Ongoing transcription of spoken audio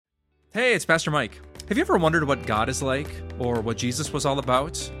Hey, it's Pastor Mike. Have you ever wondered what God is like, or what Jesus was all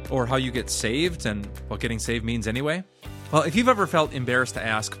about, or how you get saved and what getting saved means anyway? Well, if you've ever felt embarrassed to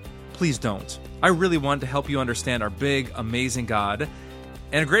ask, please don't. I really want to help you understand our big, amazing God.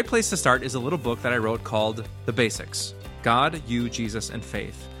 And a great place to start is a little book that I wrote called The Basics: God, You, Jesus, and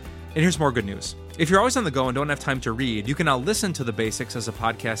Faith. And here's more good news. If you're always on the go and don't have time to read, you can now listen to The Basics as a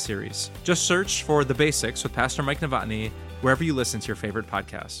podcast series. Just search for The Basics with Pastor Mike Novotny wherever you listen to your favorite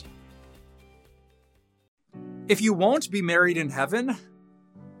podcasts. If you won't be married in heaven,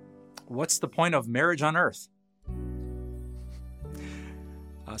 what's the point of marriage on earth?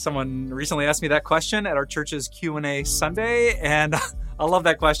 Someone recently asked me that question at our church's Q&A Sunday, and I love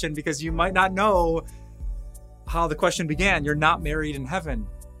that question because you might not know how the question began. You're not married in heaven.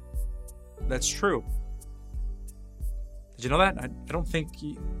 That's true. Did you know that? I don't think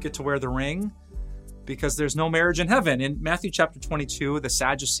you get to wear the ring because there's no marriage in heaven. In Matthew chapter 22, the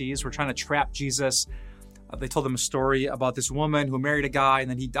Sadducees were trying to trap Jesus. They told him a story about this woman who married a guy and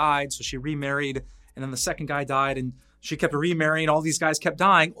then he died, so she remarried, and then the second guy died and she kept remarrying. All these guys kept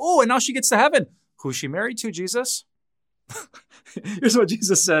dying. Oh, and now she gets to heaven. Who's she married to, Jesus? Here's what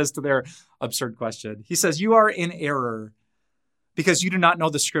Jesus says to their absurd question. He says, "You are in error because you do not know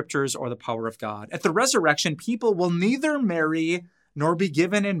the scriptures or the power of God. At the resurrection, people will neither marry nor be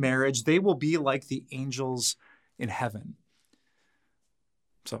given in marriage. They will be like the angels in heaven."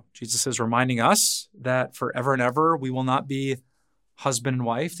 So Jesus is reminding us that forever and ever, we will not be husband and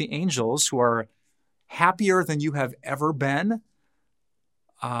wife. The angels, who are happier than you have ever been,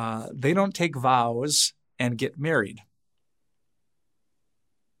 they don't take vows and get married.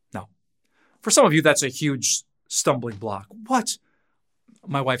 No. For some of you, that's a huge stumbling block. What?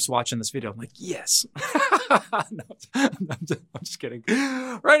 My wife's watching this video. I'm like, yes. No, I'm just kidding.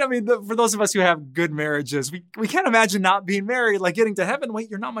 Right? I mean, for those of us who have good marriages, we can't imagine not being married, like getting to heaven. Wait,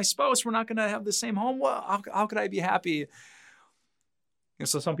 you're not my spouse. We're not going to have the same home. Well, how could I be happy? And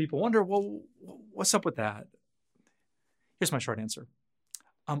so some people wonder, well, what's up with that? Here's my short answer.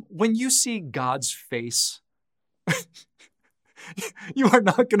 When you see God's face, you are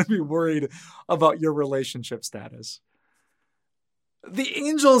not going to be worried about your relationship status. The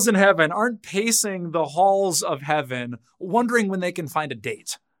angels in heaven aren't pacing the halls of heaven, wondering when they can find a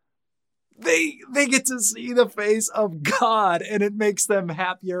date. They get to see the face of God, and it makes them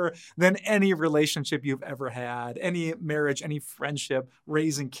happier than any relationship you've ever had, any marriage, any friendship,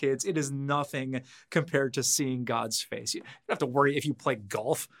 raising kids. It is nothing compared to seeing God's face. You don't have to worry if you play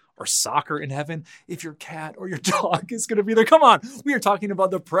golf or soccer in heaven, if your cat or your dog is going to be there. Come on, we are talking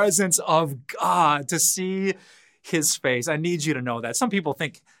about the presence of God, to see His face. I need you to know that. Some people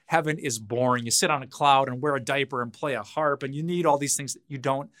think heaven is boring. You sit on a cloud and wear a diaper and play a harp, and you need all these things. You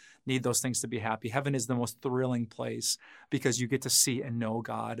don't need those things to be happy. Heaven is the most thrilling place because you get to see and know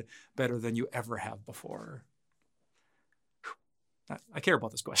God better than you ever have before. I care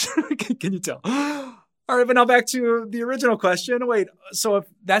about this question. Can you tell? All right, but now back to the original question. Wait, so if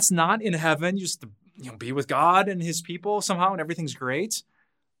that's not in heaven, you just be with God and His people somehow and everything's great,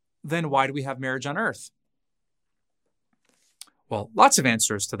 then why do we have marriage on earth? Well, lots of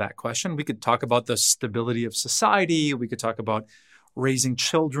answers to that question. We could talk about the stability of society. We could talk about raising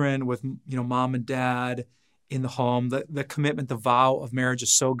children with, mom and dad in the home. The commitment, the vow of marriage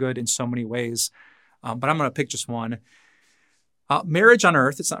is so good in so many ways. But I'm going to pick just one. Marriage on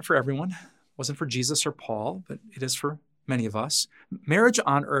earth, it's not for everyone. It wasn't for Jesus or Paul, but it is for many of us. Marriage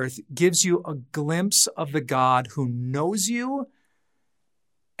on earth gives you a glimpse of the God who knows you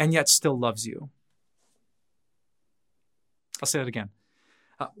and yet still loves you. I'll say that again.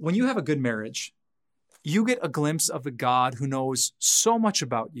 When you have a good marriage, you get a glimpse of the God who knows so much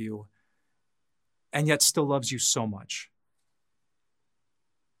about you and yet still loves you so much.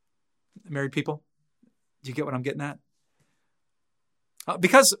 Married people, do you get what I'm getting at?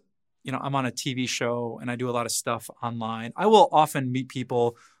 Because, I'm on a TV show and I do a lot of stuff online, I will often meet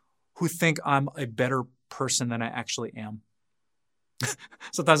people who think I'm a better person than I actually am.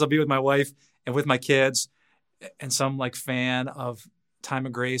 Sometimes I'll be with my wife and with my kids, and some fan of Time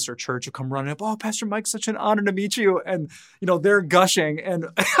of Grace or church will come running up. "Oh, Pastor Mike, such an honor to meet you." And, they're gushing. And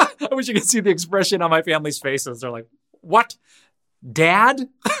I wish you could see the expression on my family's faces. They're like, "What? Dad?"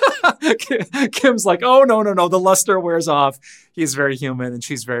 Kim's like, "Oh, no. The luster wears off. He's very human." And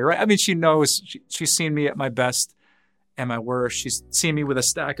she's very right. I mean, she knows. She's seen me at my best and my worst. She's seen me with a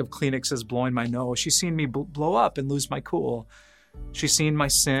stack of Kleenexes blowing my nose. She's seen me blow up and lose my cool. She's seen my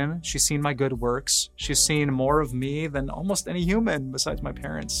sin. She's seen my good works. She's seen more of me than almost any human besides my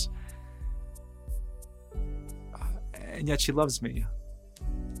parents. And yet she loves me.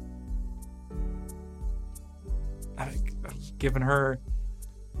 I've given her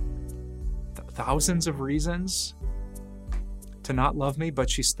thousands of reasons to not love me, but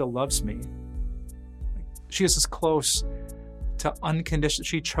she still loves me. She is as close to unconditional.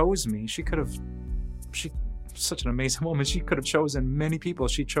 She chose me. She's such an amazing woman. She could have chosen many people.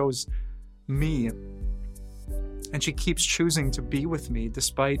 She chose me. And she keeps choosing to be with me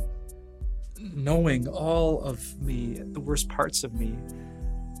despite knowing all of me, the worst parts of me.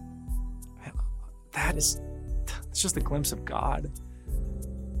 It's just a glimpse of God.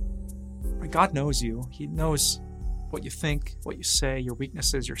 God knows you. He knows what you think, what you say, your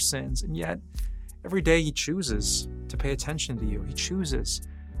weaknesses, your sins, and yet every day he chooses to pay attention to you. He chooses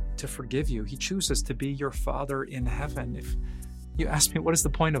to forgive you. He chooses to be your Father in heaven. If you ask me what is the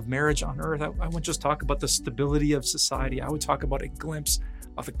point of marriage on earth, I wouldn't just talk about the stability of society. I would talk about a glimpse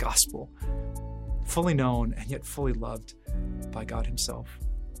of the gospel, fully known and yet fully loved by God himself.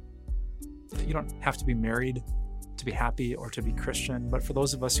 You don't have to be married to be happy or to be Christian, but for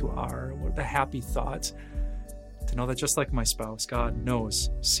those of us who are, what the happy thought to know that just like my spouse, God knows,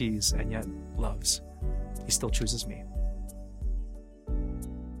 sees, and yet loves. He still chooses me.